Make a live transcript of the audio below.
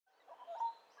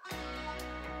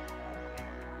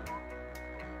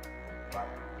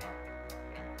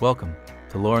Welcome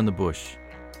to Law in the Bush,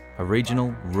 a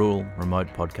regional, rural, remote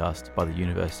podcast by the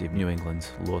University of New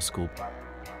England's Law School.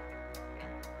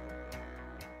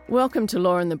 Welcome to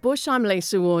Law in the Bush. I'm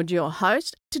Lisa Ward, your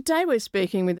host. Today we're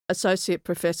speaking with Associate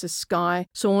Professor Skye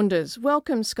Saunders.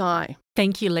 Welcome, Skye.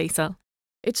 Thank you, Lisa.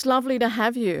 It's lovely to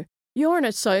have you. You're an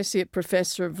Associate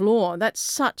Professor of Law. That's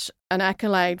such an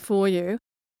accolade for you.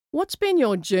 What's been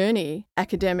your journey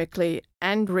academically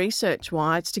and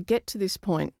research-wise to get to this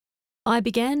point? I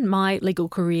began my legal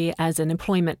career as an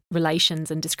employment relations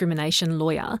and discrimination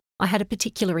lawyer. I had a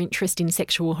particular interest in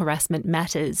sexual harassment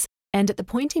matters. And at the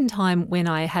point in time when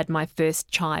I had my first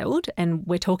child, and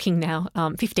we're talking now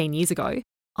 15 years ago,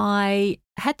 I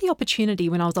had the opportunity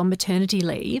when I was on maternity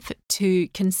leave to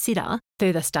consider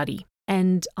further study.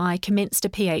 And I commenced a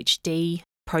PhD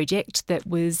project that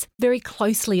was very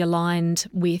closely aligned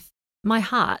with my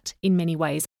heart in many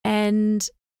ways. And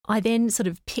I then sort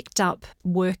of picked up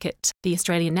work at the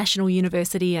Australian National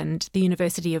University and the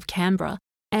University of Canberra,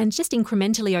 and just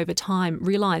incrementally over time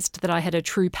realised that I had a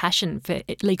true passion for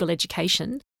legal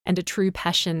education and a true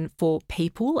passion for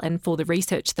people and for the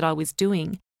research that I was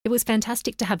doing. It was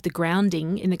fantastic to have the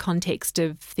grounding in the context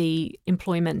of the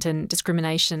employment and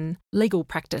discrimination legal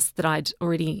practice that I'd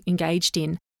already engaged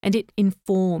in, and it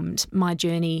informed my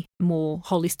journey more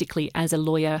holistically as a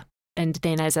lawyer and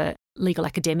then as a legal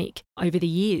academic over the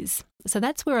years. So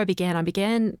that's where I began. I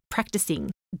began practicing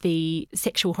the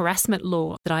sexual harassment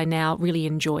law that I now really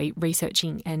enjoy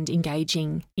researching and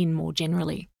engaging in more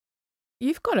generally.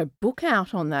 You've got a book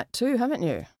out on that too, haven't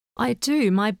you? I do.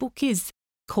 My book is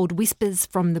called Whispers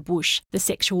from the Bush, The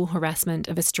Sexual Harassment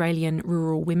of Australian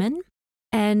Rural Women.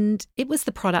 And it was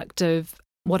the product of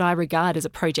what I regard as a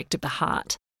project of the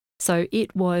heart. So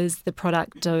it was the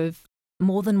product of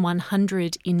more than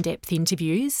 100 in-depth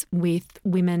interviews with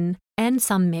women and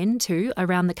some men too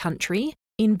around the country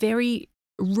in very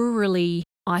rurally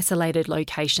isolated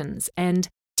locations and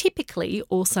typically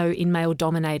also in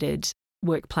male-dominated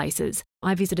workplaces.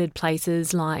 I visited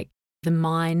places like the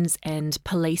mines and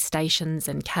police stations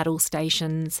and cattle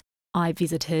stations. I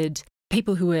visited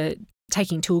people who were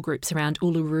taking tour groups around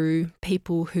Uluru,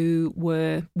 people who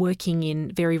were working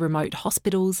in very remote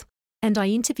hospitals. And I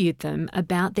interviewed them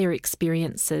about their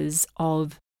experiences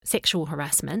of sexual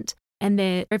harassment and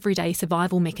their everyday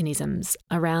survival mechanisms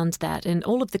around that and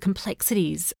all of the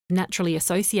complexities naturally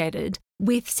associated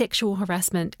with sexual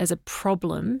harassment as a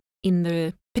problem in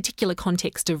the particular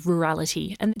context of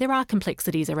rurality. And there are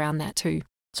complexities around that too.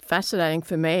 It's fascinating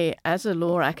for me as a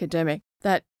law academic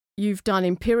that you've done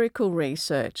empirical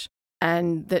research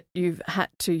and that you've had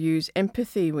to use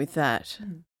empathy with that.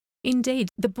 Indeed,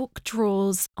 the book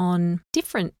draws on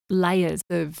different layers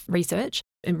of research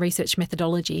and research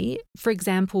methodology. For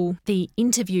example, the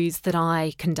interviews that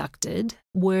I conducted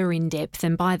were in depth,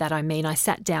 and by that I mean I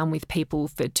sat down with people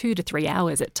for 2 to 3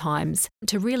 hours at times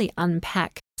to really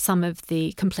unpack some of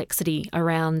the complexity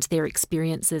around their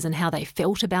experiences and how they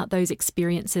felt about those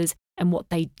experiences and what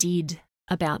they did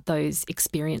about those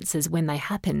experiences when they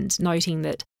happened, noting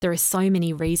that there are so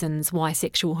many reasons why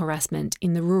sexual harassment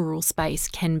in the rural space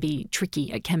can be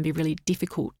tricky. It can be really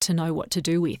difficult to know what to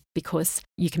do with because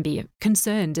you can be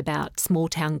concerned about small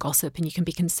town gossip and you can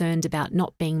be concerned about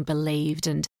not being believed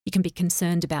and you can be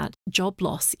concerned about job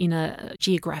loss in a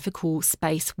geographical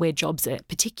space where jobs are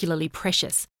particularly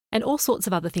precious and all sorts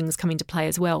of other things come into play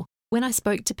as well. When I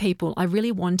spoke to people, I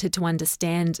really wanted to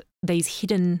understand these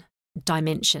hidden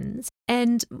dimensions.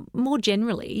 And more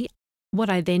generally, what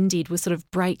I then did was sort of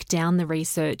break down the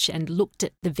research and looked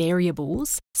at the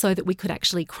variables so that we could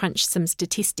actually crunch some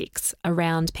statistics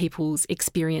around people's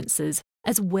experiences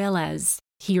as well as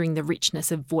hearing the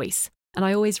richness of voice. And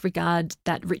I always regard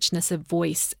that richness of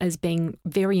voice as being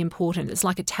very important. It's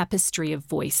like a tapestry of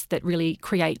voice that really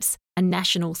creates a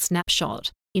national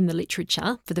snapshot in the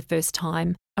literature for the first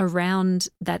time around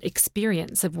that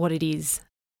experience of what it is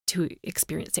to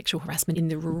experience sexual harassment in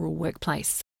the rural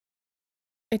workplace.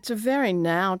 It's a very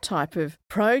now type of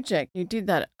project. You did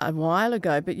that a while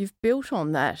ago, but you've built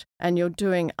on that and you're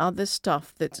doing other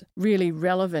stuff that's really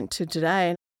relevant to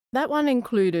today. That one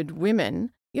included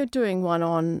women. You're doing one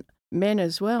on men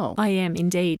as well. I am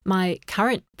indeed. My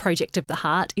current project of the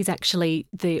heart is actually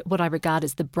what I regard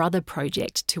as the brother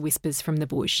project to Whispers from the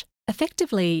Bush.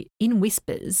 Effectively, in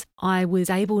Whispers, I was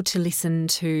able to listen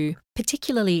to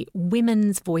particularly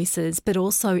women's voices, but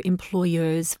also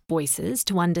employers' voices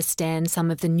to understand some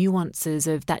of the nuances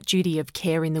of that duty of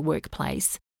care in the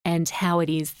workplace and how it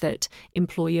is that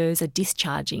employers are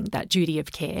discharging that duty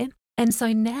of care. And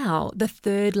so now the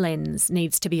third lens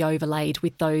needs to be overlaid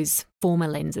with those former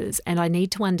lenses. And I need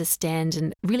to understand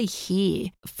and really hear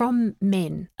from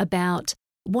men about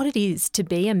what it is to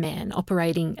be a man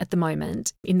operating at the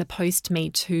moment in the post-Me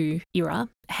Too era,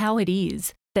 how it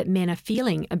is that men are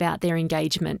feeling about their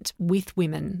engagement with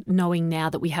women, knowing now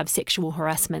that we have sexual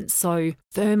harassment so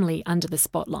firmly under the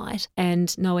spotlight,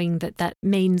 and knowing that that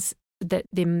means that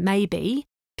there may be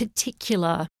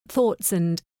particular thoughts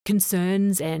and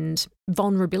concerns and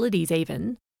vulnerabilities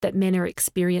even that men are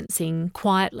experiencing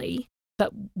quietly,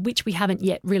 but which we haven't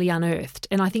yet really unearthed.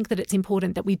 And I think that it's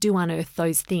important that we do unearth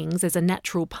those things as a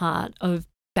natural part of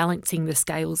balancing the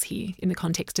scales here in the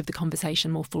context of the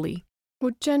conversation more fully.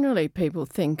 Well, generally people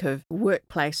think of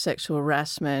workplace sexual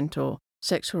harassment or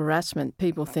sexual harassment,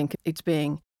 people think it's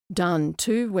being done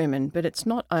to women, but it's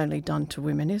not only done to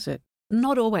women, is it?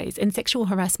 Not always. And sexual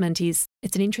harassment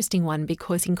it's an interesting one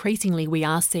because increasingly we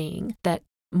are seeing that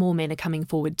more men are coming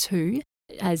forward too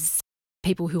as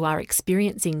people who are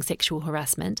experiencing sexual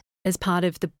harassment. As part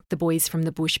of the Boys from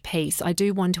the Bush piece, I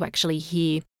do want to actually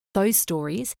hear those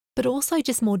stories, but also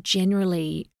just more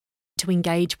generally to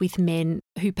engage with men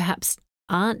who perhaps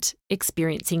aren't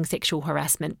experiencing sexual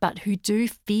harassment, but who do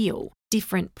feel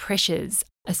different pressures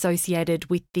associated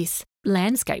with this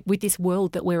landscape, with this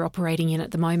world that we're operating in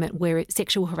at the moment, where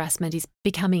sexual harassment is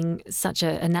becoming such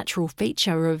a natural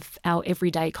feature of our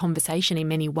everyday conversation in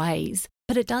many ways.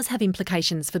 But it does have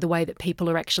implications for the way that people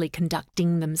are actually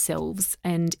conducting themselves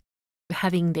and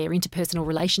having their interpersonal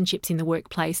relationships in the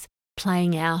workplace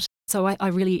playing out. So I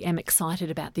really am excited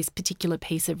about this particular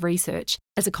piece of research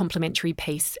as a complementary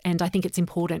piece. And I think it's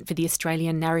important for the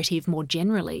Australian narrative more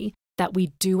generally that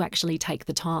we do actually take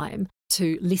the time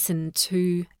to listen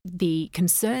to the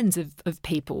concerns of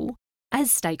people as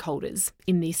stakeholders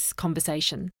in this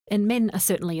conversation. And men are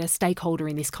certainly a stakeholder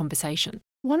in this conversation.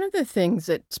 One of the things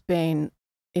that's been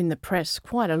in the press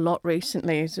quite a lot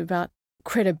recently is about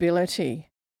credibility.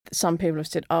 Some people have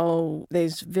said,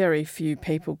 there's very few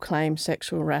people claim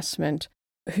sexual harassment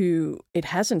who it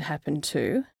hasn't happened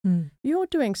to. You're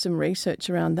doing some research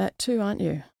around that too, aren't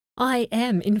you? I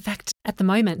am. In fact, at the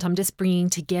moment, I'm just bringing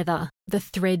together the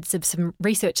threads of some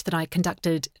research that I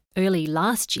conducted early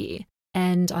last year,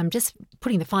 and I'm just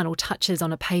putting the final touches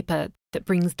on a paper that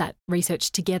brings that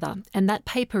research together. And that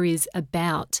paper is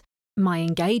about my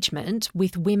engagement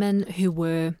with women who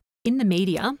were in the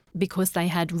media because they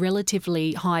had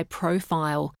relatively high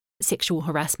profile sexual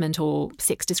harassment or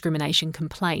sex discrimination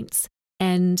complaints.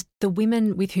 And the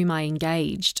women with whom I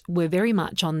engaged were very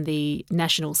much on the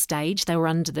national stage. They were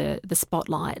under the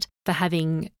spotlight for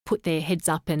having put their heads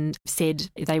up and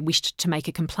said they wished to make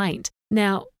a complaint.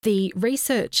 Now, the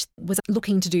research was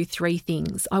looking to do three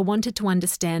things. I wanted to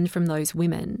understand from those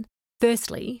women,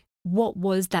 firstly, what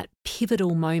was that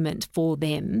pivotal moment for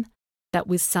them that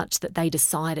was such that they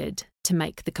decided to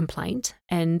make the complaint,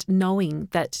 and knowing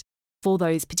that for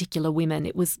those particular women,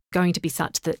 it was going to be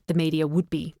such that the media would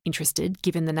be interested,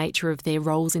 given the nature of their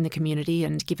roles in the community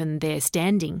and given their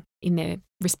standing in their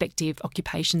respective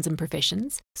occupations and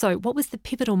professions. So what was the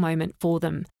pivotal moment for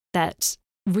them that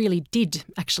really did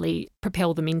actually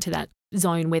propel them into that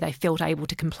zone where they felt able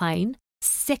to complain?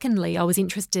 Secondly, I was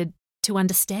interested to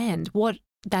understand what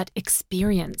that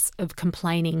experience of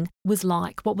complaining was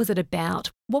like. What was it about?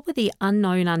 What were the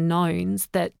unknown unknowns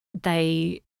that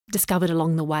they discovered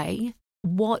along the way?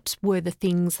 What were the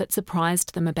things that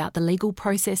surprised them about the legal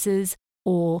processes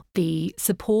or the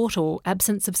support or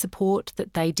absence of support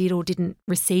that they did or didn't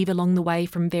receive along the way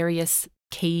from various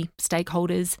key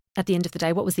stakeholders? At the end of the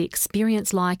day, what was the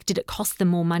experience like? Did it cost them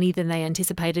more money than they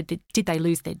anticipated? Did they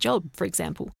lose their job, for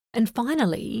example? And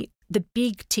finally, the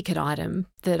big ticket item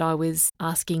that I was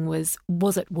asking was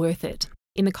it worth it?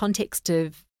 In the context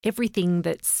of everything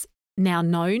that's now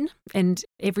known and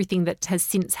everything that has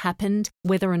since happened,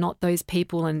 whether or not those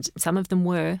people, and some of them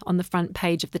were on the front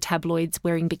page of the tabloids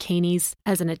wearing bikinis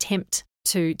as an attempt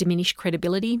to diminish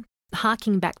credibility,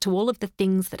 harking back to all of the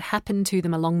things that happened to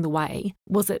them along the way,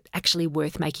 was it actually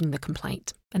worth making the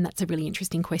complaint? And that's a really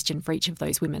interesting question for each of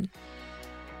those women.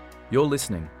 You're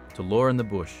listening to Law in the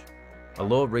Bush, a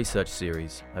law research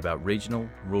series about regional,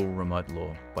 rural, remote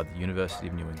law by the University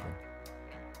of New England.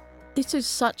 This is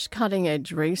such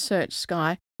cutting-edge research,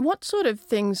 Skye. What sort of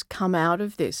things come out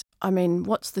of this? I mean,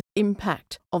 what's the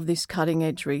impact of this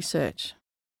cutting-edge research?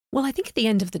 Well, I think at the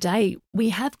end of the day, we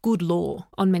have good law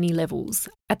on many levels.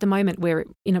 At the moment, we're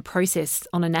in a process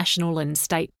on a national and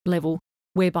state level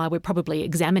whereby we're probably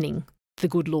examining the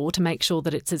good law to make sure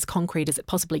that it's as concrete as it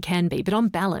possibly can be. But on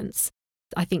balance,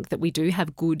 I think that we do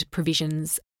have good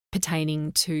provisions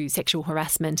pertaining to sexual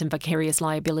harassment and vicarious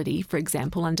liability, for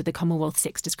example, under the Commonwealth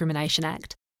Sex Discrimination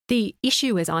Act. The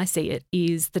issue, as I see it,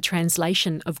 is the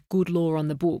translation of good law on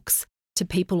the books to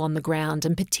people on the ground,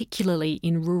 and particularly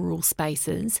in rural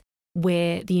spaces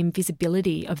where the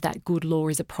invisibility of that good law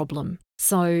is a problem.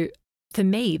 So for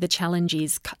me, the challenge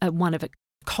is one of a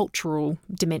cultural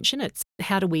dimension. It's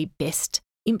how do we best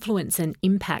influence and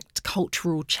impact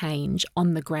cultural change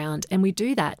on the ground? And we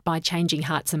do that by changing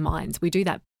hearts and minds. We do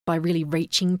that by really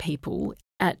reaching people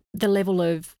at the level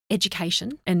of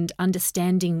education and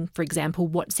understanding, for example,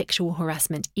 what sexual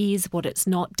harassment is, what it's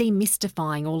not,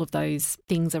 demystifying all of those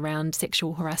things around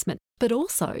sexual harassment, but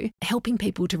also helping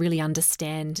people to really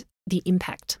understand the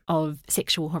impact of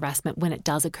sexual harassment when it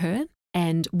does occur,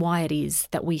 and why it is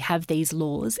that we have these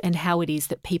laws and how it is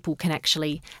that people can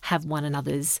actually have one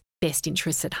another's best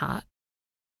interests at heart.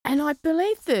 And I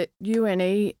believe that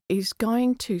UNE is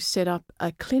going to set up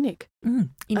a clinic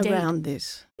around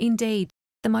this. Indeed.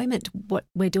 At the moment, what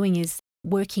we're doing is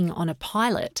working on a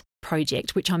pilot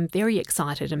project, which I'm very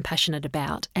excited and passionate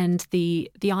about. And the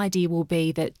idea will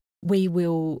be that we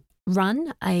will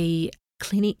run a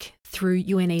clinic through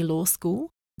UNE Law School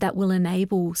that will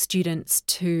enable students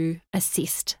to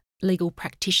assist legal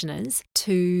practitioners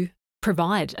to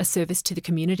provide a service to the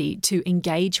community, to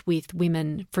engage with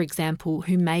women, for example,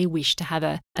 who may wish to have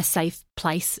a safe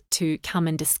place to come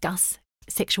and discuss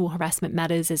sexual harassment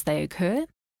matters as they occur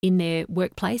in their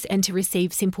workplace, and to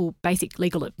receive simple, basic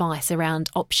legal advice around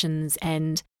options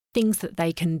and things that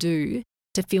they can do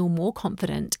to feel more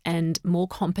confident and more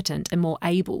competent and more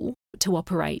able to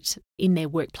operate in their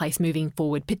workplace moving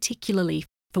forward, particularly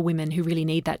for women who really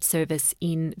need that service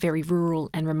in very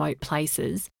rural and remote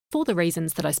places, for the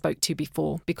reasons that I spoke to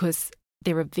before, because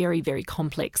there are very, very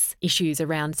complex issues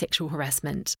around sexual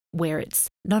harassment where it's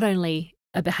not only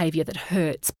a behaviour that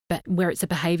hurts, but where it's a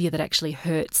behaviour that actually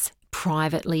hurts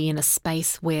privately in a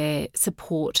space where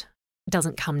support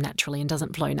doesn't come naturally and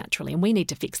doesn't flow naturally. And we need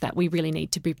to fix that. We really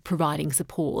need to be providing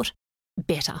support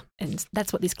better. And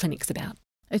that's what this clinic's about.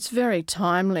 It's very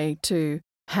timely to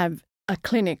have a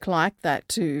clinic like that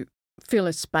to fill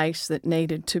a space that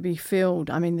needed to be filled.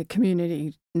 I mean, the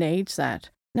community needs that.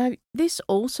 Now, this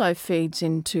also feeds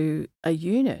into a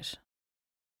unit.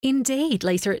 Indeed,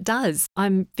 Lisa, it does.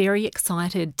 I'm very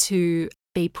excited to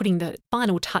be putting the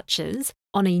final touches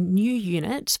on a new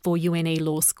unit for UNE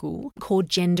Law School called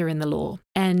Gender in the Law.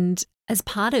 And as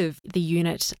part of the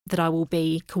unit that I will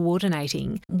be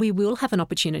coordinating, we will have an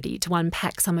opportunity to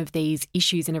unpack some of these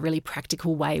issues in a really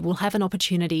practical way. We'll have an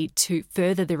opportunity to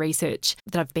further the research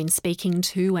that I've been speaking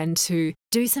to and to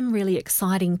do some really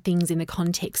exciting things in the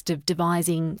context of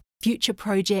devising future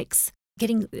projects,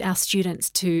 getting our students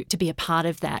to be a part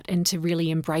of that and to really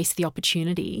embrace the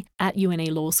opportunity at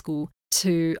UNE Law School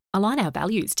to align our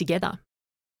values together.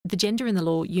 The Gender in the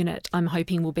Law unit, I'm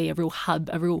hoping, will be a real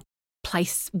hub, a real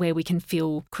place where we can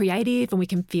feel creative and we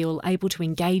can feel able to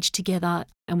engage together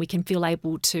and we can feel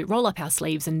able to roll up our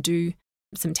sleeves and do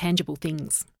some tangible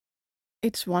things.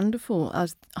 It's wonderful. I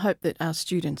hope that our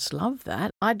students love that.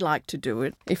 I'd like to do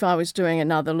it if I was doing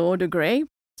another law degree.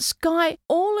 Sky,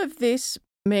 all of this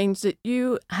means that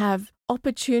you have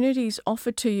opportunities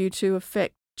offered to you to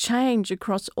affect change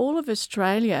across all of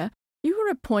Australia. You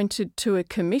were appointed to a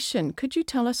commission. Could you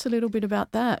tell us a little bit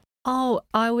about that? Oh,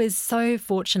 I was so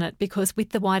fortunate because with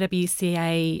the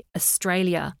YWCA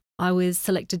Australia, I was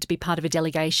selected to be part of a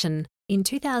delegation in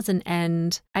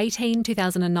 2018,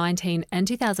 2019 and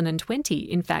 2020,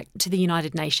 in fact, to the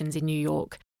United Nations in New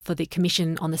York for the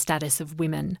Commission on the Status of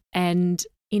Women. And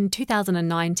in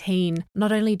 2019,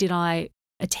 not only did I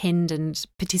attend and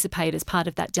participate as part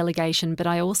of that delegation, but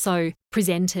I also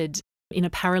presented in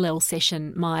a parallel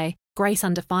session my Grace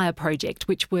Under Fire project,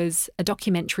 which was a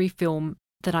documentary film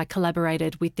that I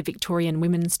collaborated with the Victorian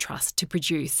Women's Trust to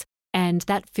produce. And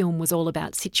that film was all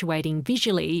about situating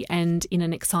visually and in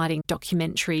an exciting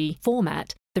documentary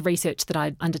format the research that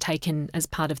I'd undertaken as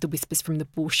part of the Whispers from the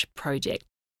Bush project.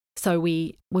 So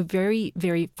we were very,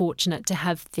 very fortunate to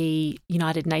have the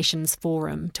United Nations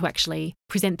Forum to actually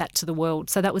present that to the world.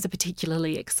 So that was a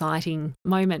particularly exciting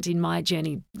moment in my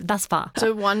journey thus far. It's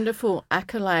a wonderful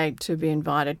accolade to be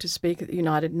invited to speak at the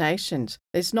United Nations.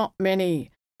 There's not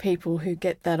many people who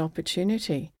get that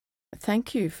opportunity.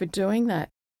 Thank you for doing that.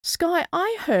 Sky,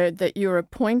 I heard that you're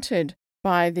appointed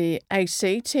by the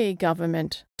ACT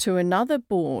government to another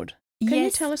board. Can you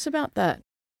tell us about that?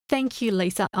 Thank you,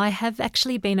 Lisa. I have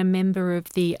actually been a member of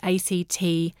the ACT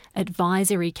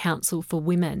Advisory Council for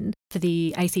Women for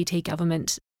the ACT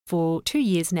government for 2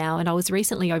 years now, and I was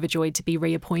recently overjoyed to be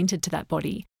reappointed to that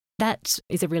body. That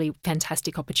is a really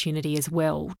fantastic opportunity as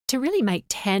well to really make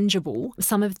tangible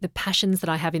some of the passions that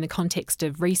I have in the context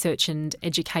of research and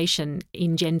education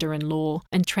in gender and law,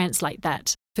 and translate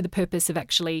that for the purpose of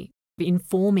actually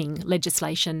informing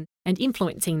legislation and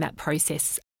influencing that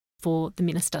process for the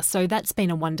minister. So that's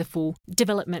been a wonderful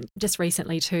development just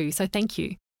recently too. So thank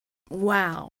you.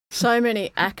 Wow. So many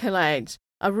accolades.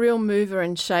 A real mover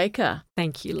and shaker.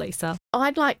 Thank you, Lisa.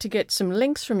 I'd like to get some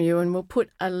links from you, and we'll put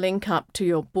a link up to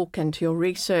your book and to your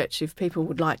research if people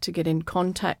would like to get in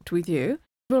contact with you.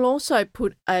 We'll also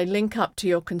put a link up to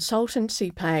your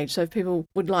consultancy page, so if people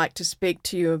would like to speak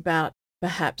to you about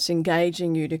perhaps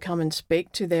engaging you to come and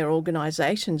speak to their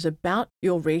organisations about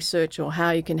your research or how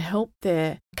you can help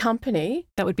their company.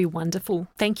 That would be wonderful.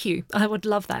 Thank you. I would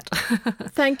love that.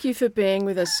 Thank you for being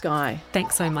with us, Skye.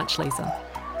 Thanks so much, Lisa.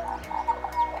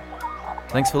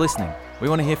 Thanks for listening. We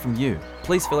want to hear from you.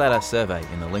 Please fill out our survey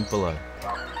in the link below.